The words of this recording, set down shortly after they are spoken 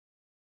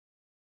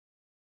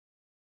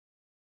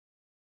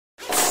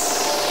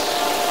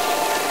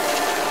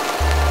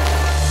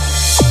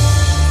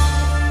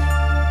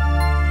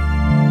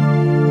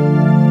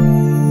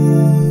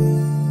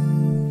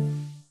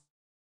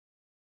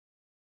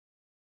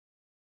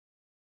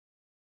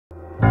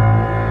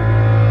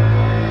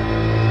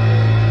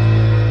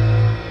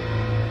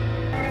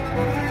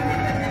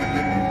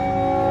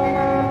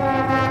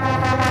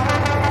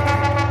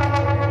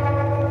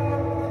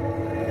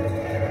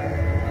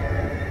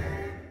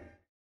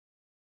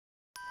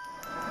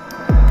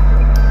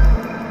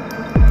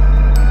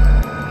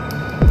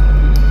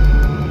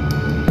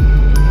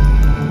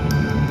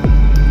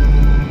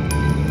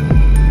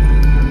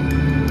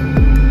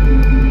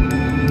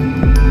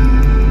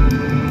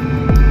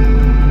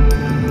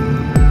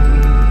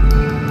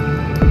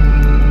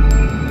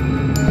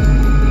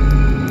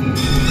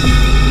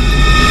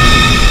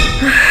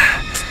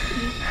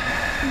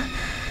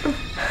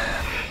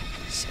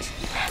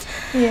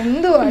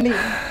എന്തുവാടി?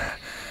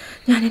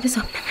 ഞാനെന്റെ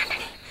സ്വപ്നം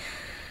കണ്ടടി.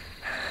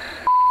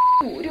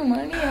 1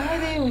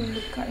 മണിയായതേ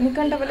ഉള്ളൂ. കണ്ണി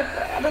കണ്ട പോലെ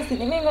പ്രാത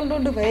സിനിമയും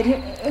കൊണ്ടുകൊണ്ട്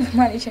വരും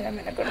മനുഷ്യനെ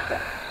മെനക്കെടുത്ത.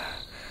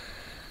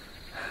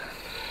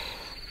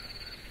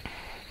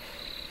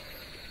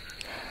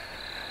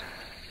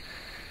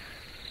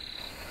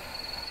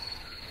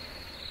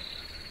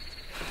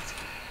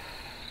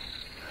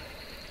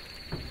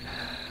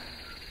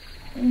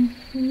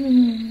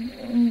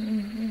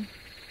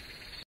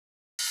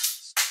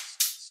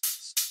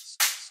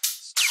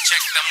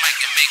 Check the mic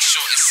and make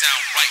sure it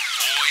sound right,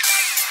 boys.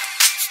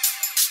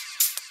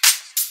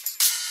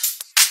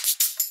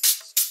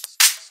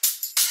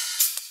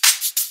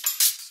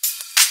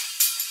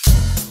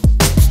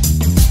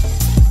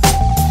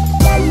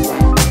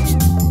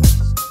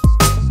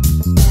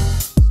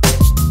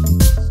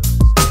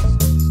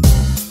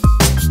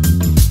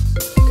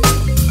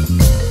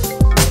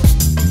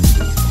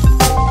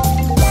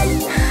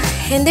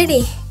 എന്തടി?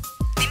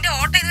 നിന്റെ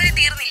ഓട്ടം ഇതുവരെ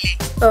തീർന്നില്ലേ?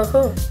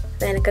 ഓഹോ,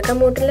 നിനക്കൊക്കെ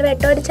മൂട്ടിൽ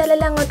വെട്ടം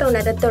അടിച്ചാലല്ലേ അങ്ങോട്ട്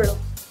ഉണരത്തുള്ളൂ.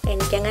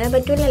 എനിക്കങ്ങനെ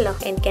പറ്റൂലല്ലോ.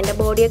 എനിക്ക് എന്റെ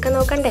ബോഡിയൊക്കെ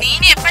നോക്കണ്ടേ.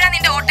 എപ്പോഴാ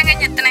നിന്റെ ഓട്ടം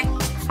കഴിഞ്ഞ് എത്തണേ?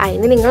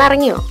 അതിന് നിങ്ങൾ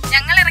ഇറങ്ങിയോ?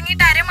 ഞങ്ങൾ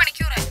ഇറങ്ങിയിട്ട് 1/2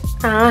 മണിക്കൂറായി.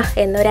 ആ,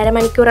 എന്നൊരു 1/2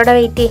 മണിക്കൂറോടെ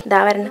വെയിറ്റ് ചെയ്യ്.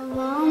 ഇതാ വരണം.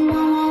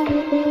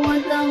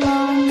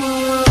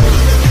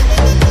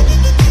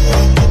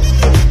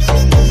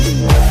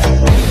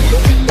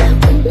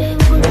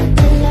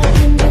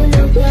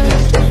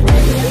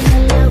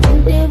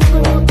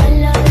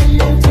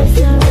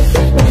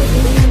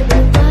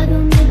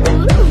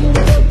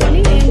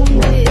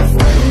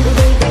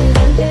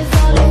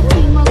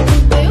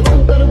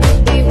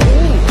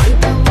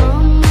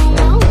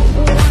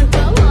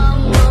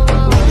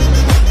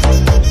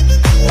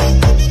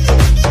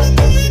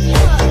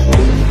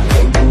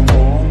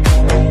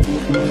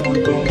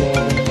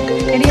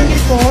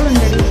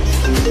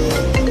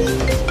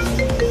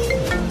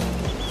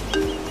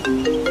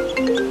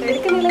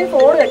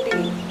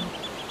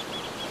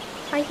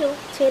 അയ്യോ,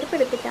 ചെരുപ്പ്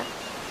എടുത്തിട്ട.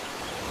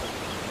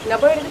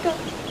 പോയി എടുത്തോ.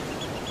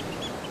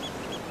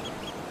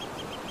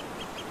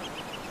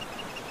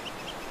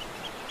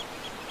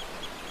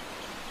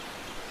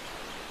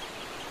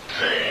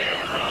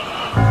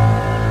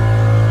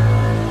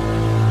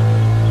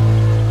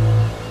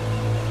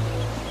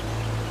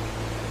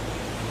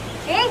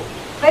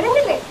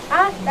 വരുന്നില്ലേ? ആ,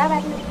 ഇതാ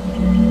വരണം.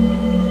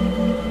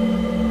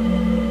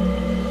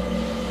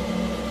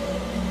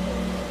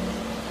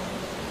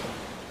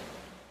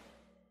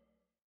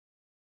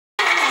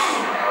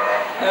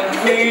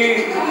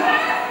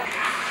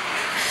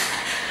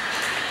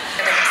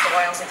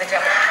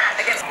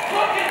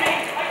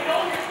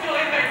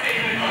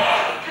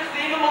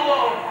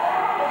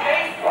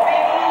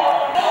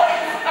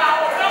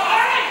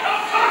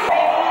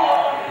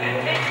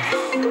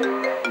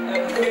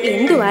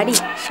 എന്തുവാടി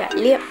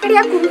ശല്യം?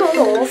 ആ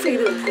കുന്തോന്ന് ഓഫ്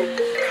ചെയ്ത് വെക്കും.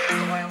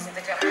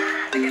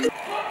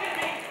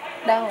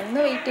 ഒന്ന്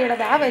വെയിറ്റ് ചെയ്യടാ.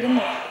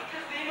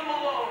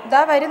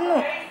 ദാ വരുന്നു.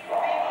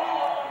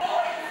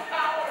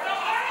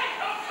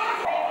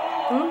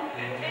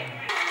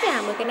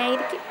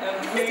 രാമുകനായിരിക്കും.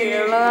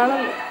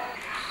 സ്ഥിരമുള്ളതാണല്ലോ.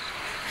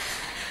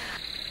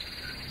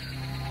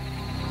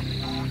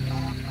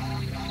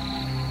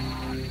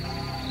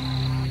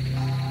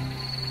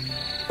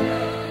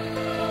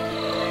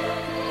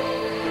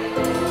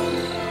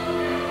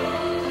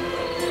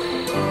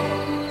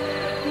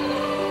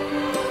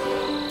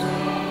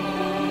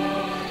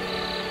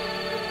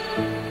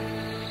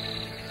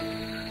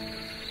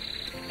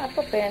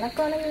 അപ്പൊ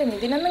പിണക്കാണെങ്കിലും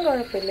ഇതിനൊന്നും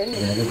കുഴപ്പമില്ലല്ലേ?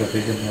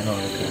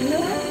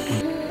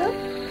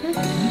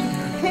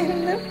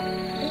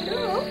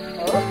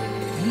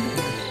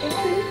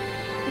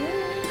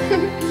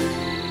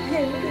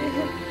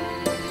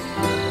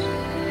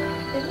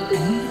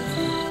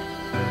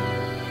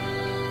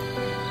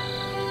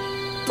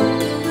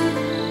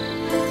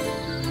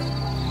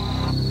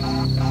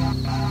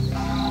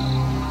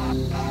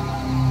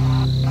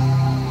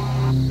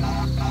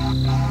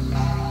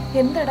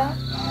 എന്തടാ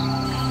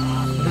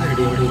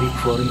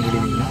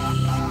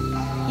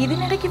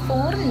ഇതിനിടയ്ക്ക്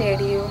ഫോറിൻ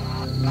ലേഡിയോ?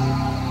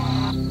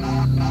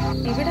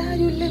 ഇവിടെ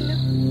ആരും ഇല്ലല്ലോ.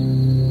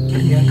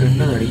 ഞാൻ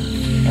കണ്ടതാടി,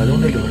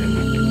 അതുകൊണ്ടല്ലോ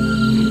പറയുന്നത്.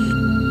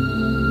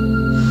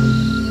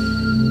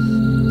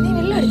 നീ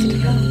വെള്ളം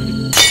അടിച്ചിട്ടില്ല?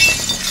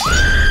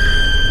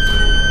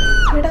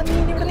 എടാ നീ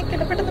ഇവിടെ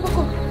നിൽക്കണ്ട, പെട്ടെന്ന്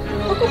പൊക്കോ,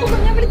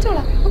 ഞാൻ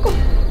വിളിച്ചോളാം. പൊക്കോ.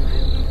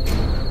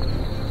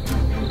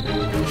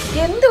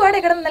 എന്തുവാടെ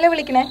കിടന്ന് നില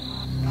വിളിക്കണേ?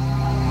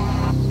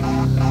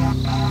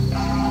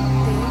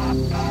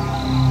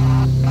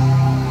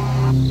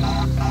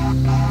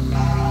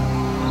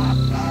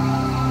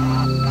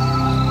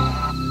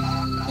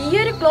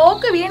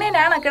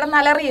 വീണേനാണോ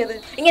കിടന്നലറിയത്?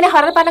 ഇങ്ങനെ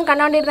ഹൊറർ പടം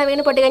കണ്ടോണ്ടിരുന്ന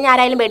വീണ് പൊട്ടി കഴിഞ്ഞാൽ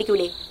ആരായാലും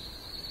പേടിക്കൂലേ?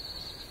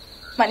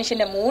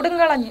 മനുഷ്യന്റെ മൂടും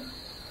കളഞ്ഞു.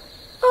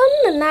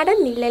 ഒന്നും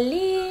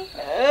നടന്നില്ലല്ലേ.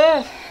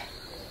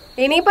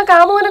 ഇനിയിപ്പൊ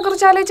കാമുവിനെ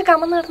കുറിച്ച് ആലോചിച്ച്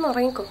കമന്ന് നടന്ന്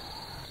ഉറങ്ങിക്കോ.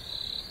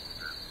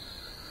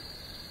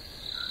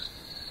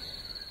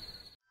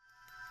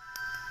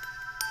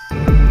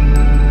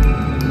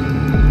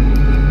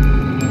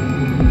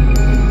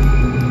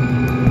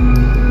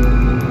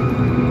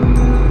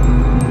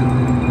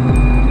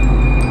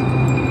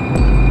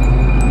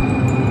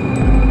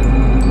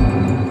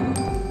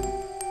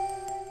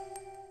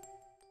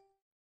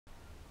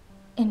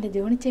 എന്റെ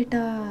ജോണി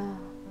ചേട്ടാ,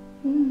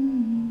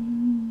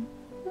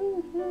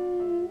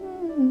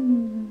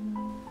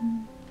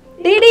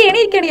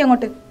 എണീക്കടി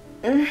അങ്ങോട്ട്.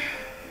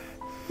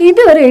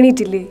 ഇതുവരെ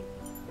എണീറ്റില്ലേ?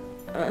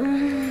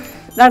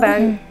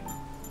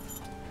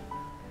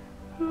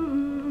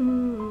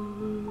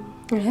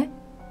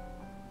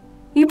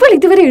 ഇപ്പോൾ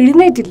ഇതുവരെ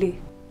എഴുന്നേറ്റില്ലേ?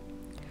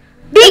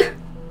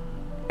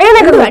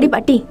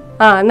 പട്ടി.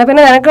 ആ എന്നാ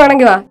പിന്നെ നിനക്ക്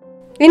വേണമെങ്കിൽ വാ.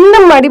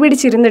 ഇന്നും മടി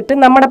പിടിച്ചിരുന്നിട്ട്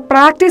നമ്മുടെ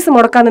പ്രാക്ടീസ്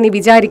മുടക്കാന്ന് നീ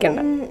വിചാരിക്കണ്ട.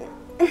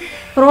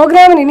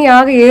 പ്രോഗ്രാമിന് ഇനി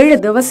ആകെ 7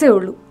 ദിവസമേ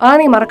ഉള്ളൂ.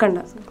 നീ മറക്കണ്ട.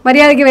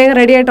 മര്യാദയ്ക്ക് വേഗം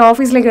റെഡി ആയിട്ട്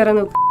ഓഫീസിലേക്ക് വരാൻ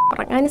നോക്കും.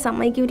 ഉറങ്ങാൻ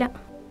സമ്മതിക്കൂല.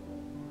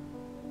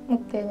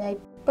 ഞാൻ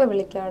ഇപ്പൊ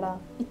വിളിക്കാടാ.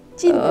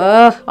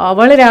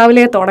 അവള്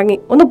രാവിലെ തുടങ്ങി.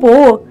 ഒന്ന്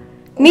പോവോ?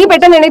 നീ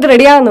പെട്ടെന്ന് എണീറ്റ്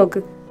റെഡിയാകാൻ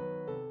നോക്ക്.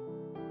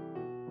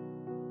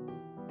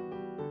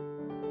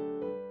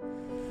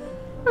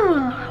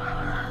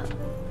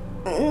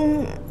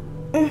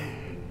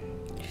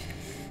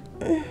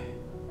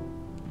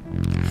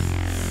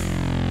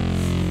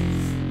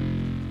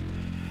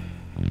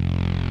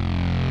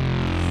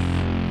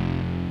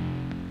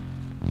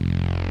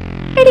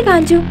 എടി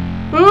കാഞ്ചു,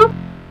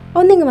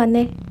 ഒന്നിങ്ങ്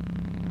വന്നേ.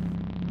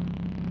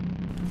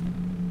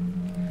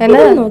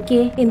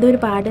 നോക്കിയേ, എന്തോ ഒരു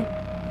പാട്.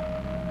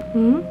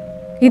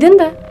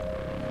 ഇതെന്താ?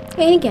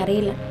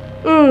 എനിക്കറിയില്ല.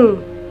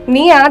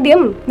 നീ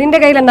ആദ്യം നിന്റെ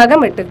കയ്യിലെ നഖം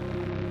വെട്ട്.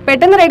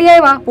 പെട്ടെന്ന്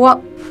റെഡിയായി വാ, പോവാം.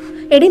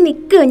 എടി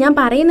നിക്ക്, ഞാൻ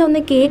പറയുന്ന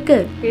ഒന്ന് കേക്ക്.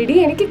 എടി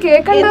എനിക്ക്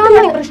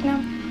കേക്കണ്ട പ്രശ്നം.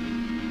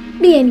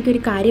 എടി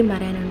എനിക്കൊരു കാര്യം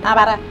പറയാനുണ്ട്.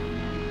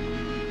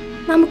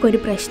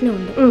 നമുക്കൊരു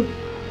പ്രശ്നമുണ്ട്.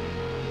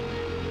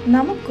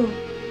 നമുക്കോ?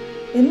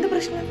 എന്ത്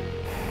പ്രശ്നം?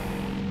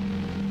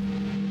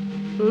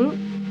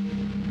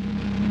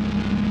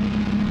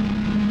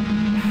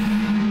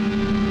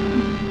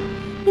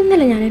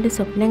 ഇന്നലെ ഞാനൊരു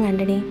സ്വപ്നം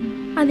കണ്ടടി.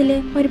 അതില്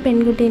ഒരു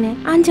പെൺകുട്ടീനെ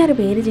 5-6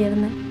 പേര്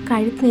ചേർന്ന്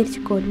കഴുത്ത് നെരിച്ച്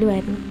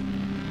കൊല്ലുമായിരുന്നു.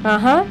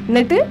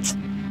 എന്നിട്ട്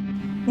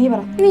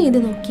നീ ഇത്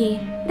നോക്കിയേ,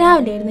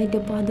 രാവിലെ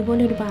എഴുന്നേറ്റപ്പോ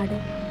അതുപോലെ ഒരു പാട്.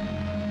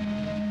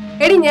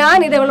 എടി ഞാൻ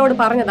ഇത് അവളോട്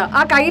പറഞ്ഞതാ,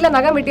 ആ കയ്യിലെ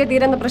നഖം വെട്ടിയ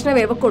തീരുന്ന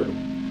പ്രശ്നമേ വെക്കുള്ളൂ.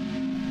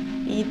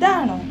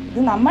 ഇതാണോ?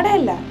 ഇത് നമ്മുടെ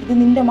അല്ല, ഇത്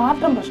നിന്റെ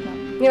മാത്രം പ്രശ്നം.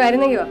 നീ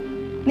വരുന്നെങ്കി വാ.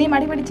 നീ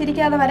മടി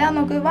പിടിച്ചിരിക്കാതെ വരാൻ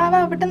നോക്ക്. വാ വാ,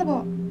 പെട്ടെന്ന് പോ.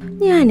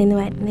 ഞാനിന്ന്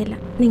വരുന്നില്ല,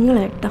 നിങ്ങൾ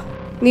കേട്ടോ.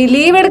 നീ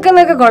ലീവ്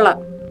എടുക്കുന്നൊക്കെ കൊള്ളാം,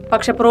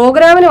 പക്ഷെ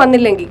പ്രോഗ്രാമിന്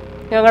വന്നില്ലെങ്കിൽ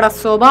ഞങ്ങളുടെ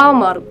സ്വഭാവം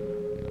മാറും.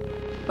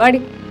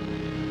 വാടി.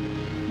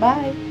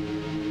 ബൈ.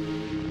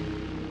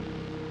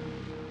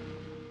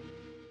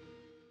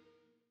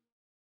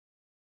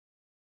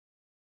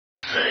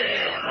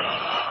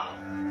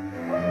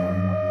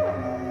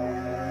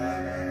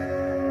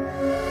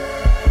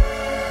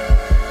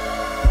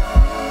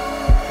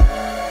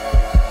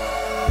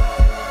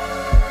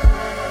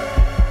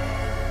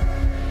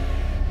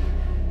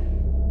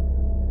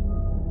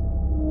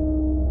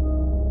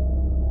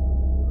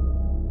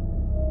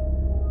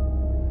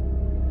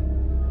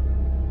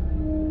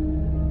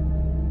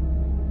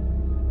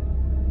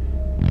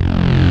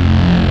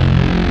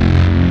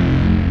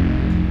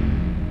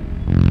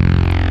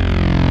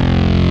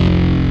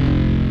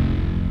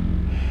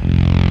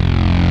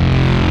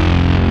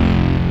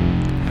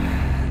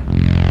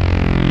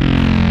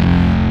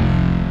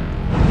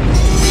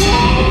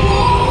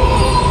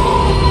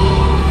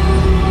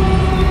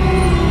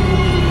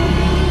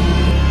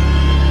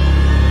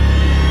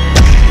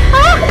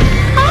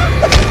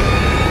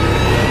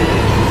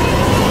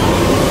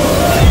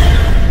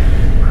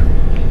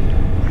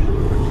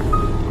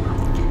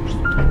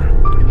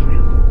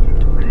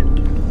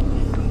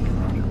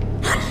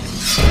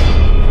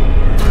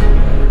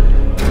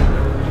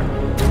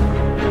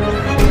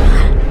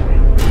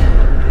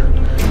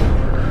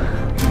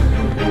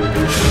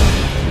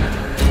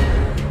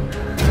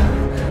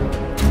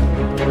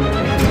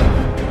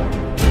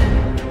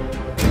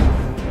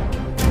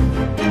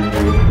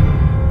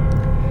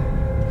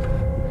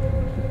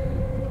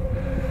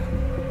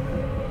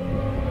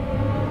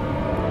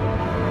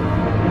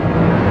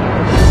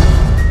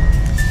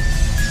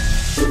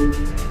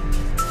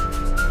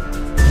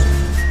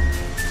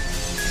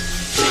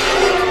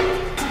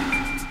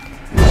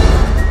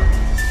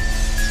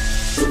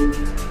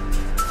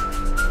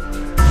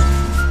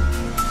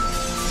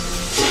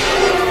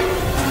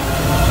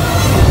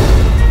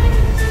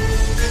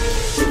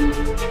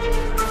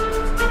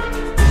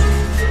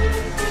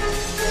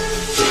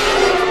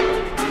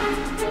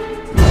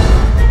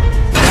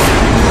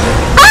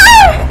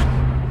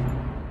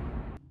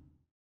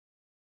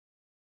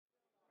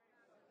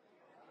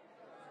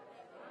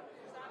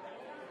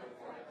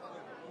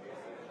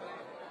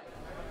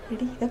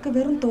 എടി ഇതൊക്കെ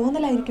വെറും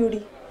തോന്നലായിരിക്കും.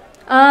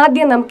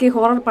 ആദ്യം നമുക്ക് ഈ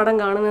ഹൊറർ പടം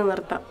കാണുന്നത്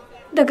നിർത്താം.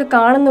 ഇതൊക്കെ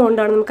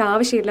കാണുന്നതുകൊണ്ടാണ് നമുക്ക്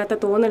ആവശ്യമില്ലാത്ത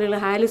തോന്നലുകൾ,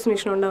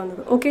 ഹാലുസിനേഷൻ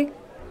ഉണ്ടാകുന്നത്. ഓക്കെ?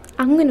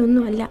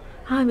 അങ്ങനൊന്നുമല്ല.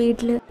 ആ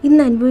വീട്ടിൽ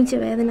ഇന്ന് അനുഭവിച്ച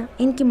വേദന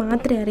എനിക്ക്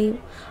മാത്രമേ അറിയൂ.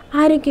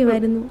 ആരൊക്കെ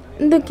വരുന്നു,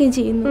 എന്തൊക്കെ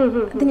ചെയ്യുന്നു,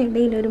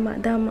 അതിനിടയിൽ ഒരു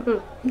മദാമ്മ.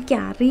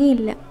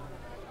 എനിക്കറിയില്ല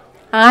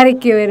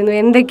ആരൊക്കെയോ വരുന്നു,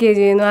 എന്തൊക്കെയോ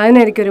ചെയ്യുന്നു,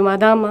 അതിനായിരിക്കും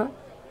മദാമ്മ.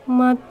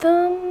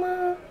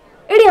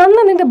 എടി,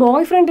 അന്ന് നിന്റെ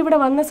ബോയ് ഫ്രണ്ട് ഇവിടെ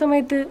വന്ന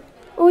സമയത്ത്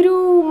ഒരു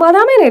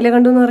മദാമേനല്ലേ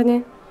കണ്ടു എന്ന് പറഞ്ഞേ?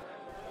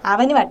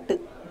 അവന് വട്ട്.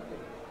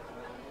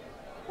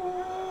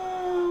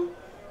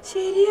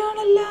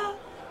 ശരിയാണല്ല,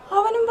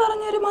 അവനും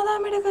പറഞ്ഞൊരു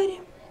മദാമയുടെ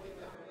കാര്യം.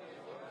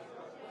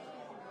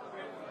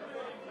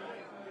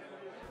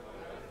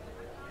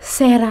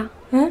 സേറ,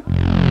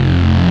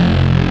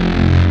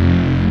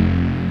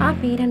 ആ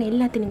പേരാണ്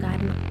എല്ലാത്തിനും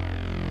കാരണം.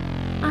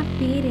 ആ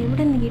പേര്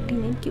എവിടെ നിന്ന്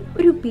കിട്ടിയെന്ന് എനിക്ക്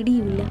ഒരു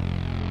പിടിയുമില്ല.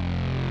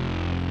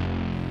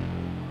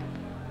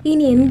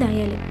 ഇനി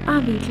എന്തായാലും ആ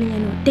വീട്ടിൽ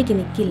ഞാൻ ഒറ്റയ്ക്ക്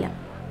നിൽക്കില്ല.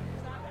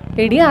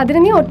 എടി, അതിന്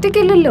നീ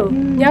ഒറ്റയ്ക്കില്ലല്ലോ,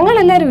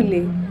 ഞങ്ങളെല്ലാരും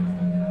ഇല്ലേ?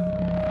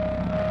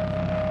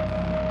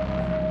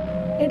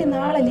 എടി,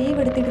 നാളെ ലീവ്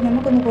എടുത്തിട്ട്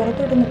നമുക്കൊന്ന്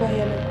പുറത്തോട്ടൊന്ന്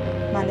പോയാലോ?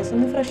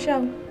 മനസ്സൊന്ന് ഫ്രഷ്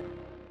ആവും.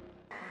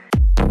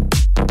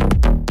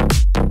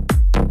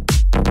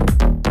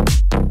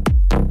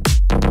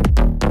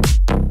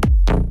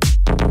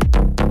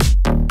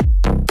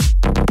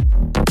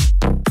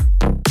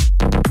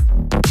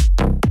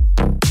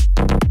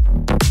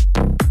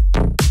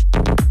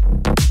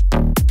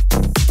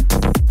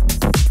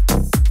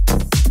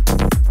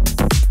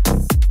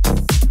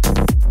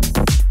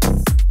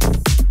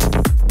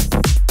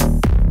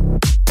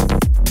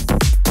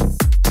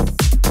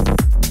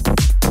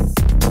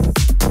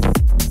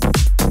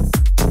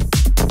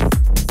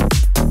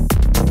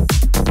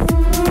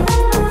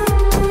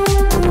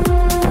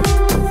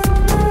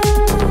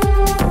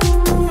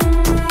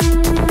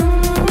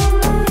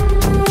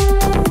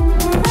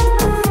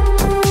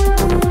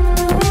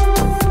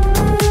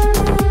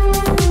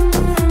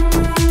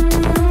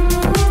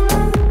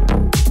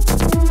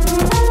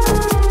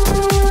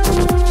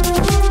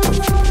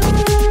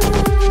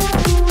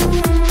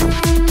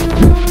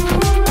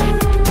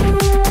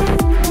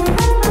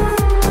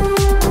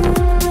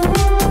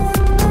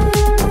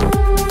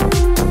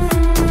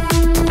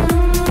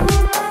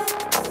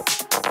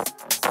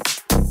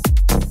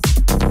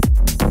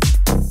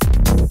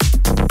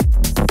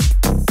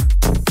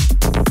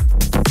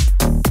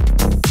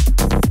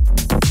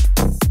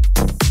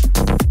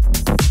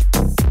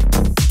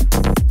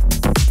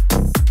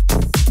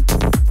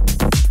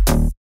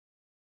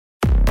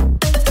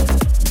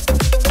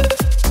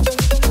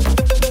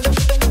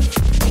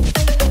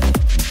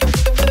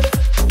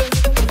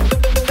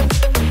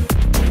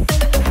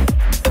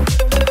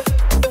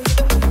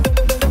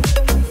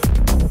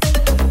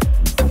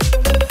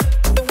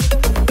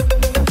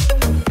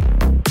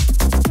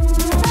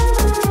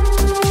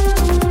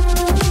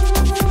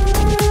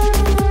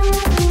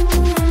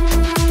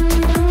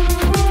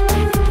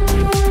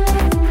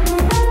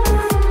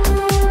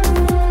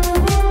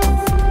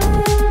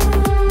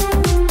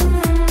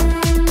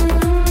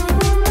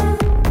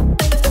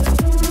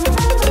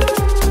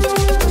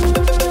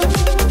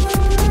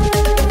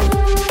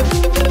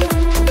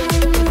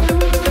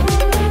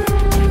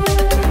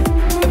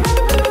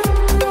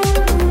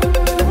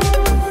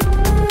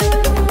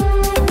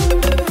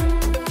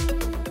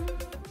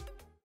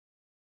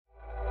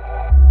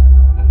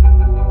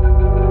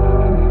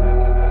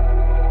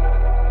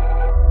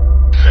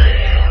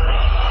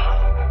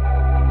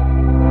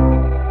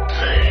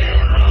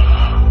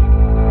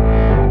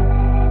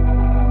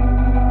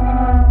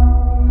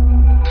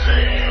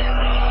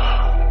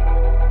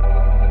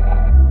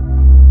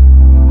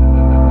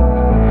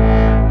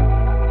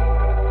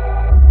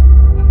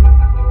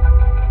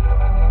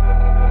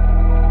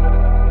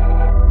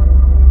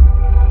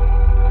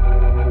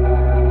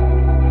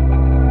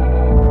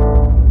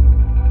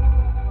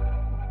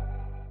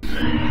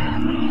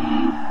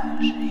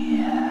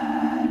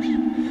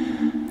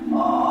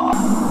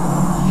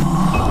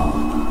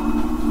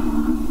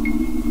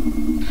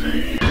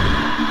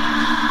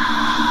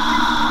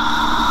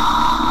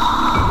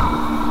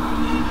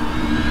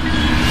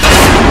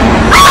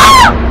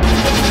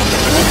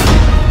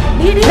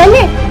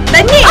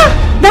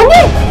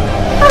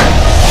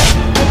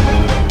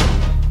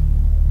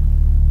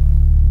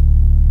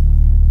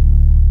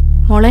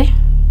 മോളെ,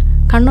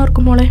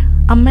 കണ്ണോർക്കും മോളെ,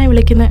 അമ്മയെ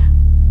വിളിക്കുന്നേ.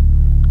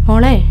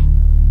 മോളെ,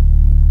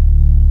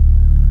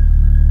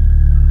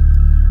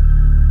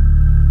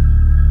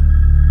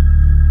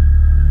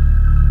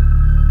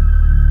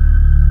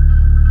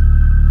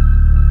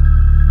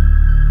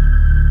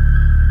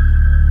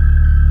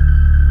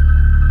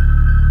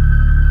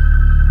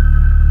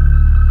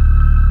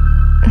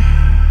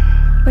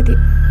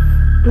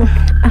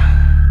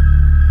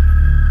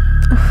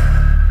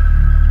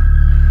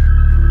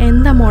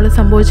 എന്താ മോള്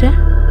സംഭവിച്ചേ?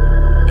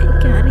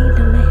 എനിക്കറിയില്ല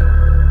അമ്മേ.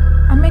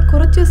 അമ്മേ,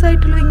 കുറച്ച്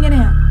ദിവസമായിട്ടുള്ളൂ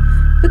ഇങ്ങനെയാ.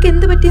 ഇവക്ക്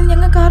എന്ത് പറ്റിയെന്ന്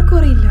ഞങ്ങൾക്ക് ആർക്കും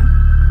അറിയില്ല.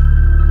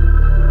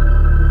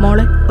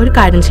 മോളെ, ഒരു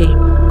കാര്യം ചെയ്യും,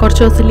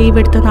 കുറച്ച് ദിവസം ലീവ്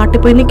എടുത്ത് നാട്ടിൽ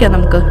പോയി നിൽക്കാം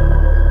നമുക്ക്.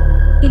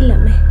 ഇല്ല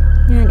അമ്മേ,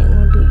 ഞാൻ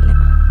എങ്ങോട്ടും ഇല്ല.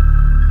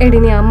 എടി,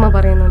 നീ അമ്മ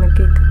പറയുന്നൊന്ന്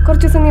കേക്ക്.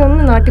 കുറച്ച് ദിവസം നീ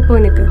ഒന്ന് നാട്ടിൽ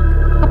പോയി നിൽക്ക്.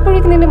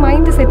 അപ്പോഴേക്കും നിന്റെ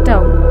മൈൻഡ് സെറ്റ്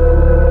ആവും.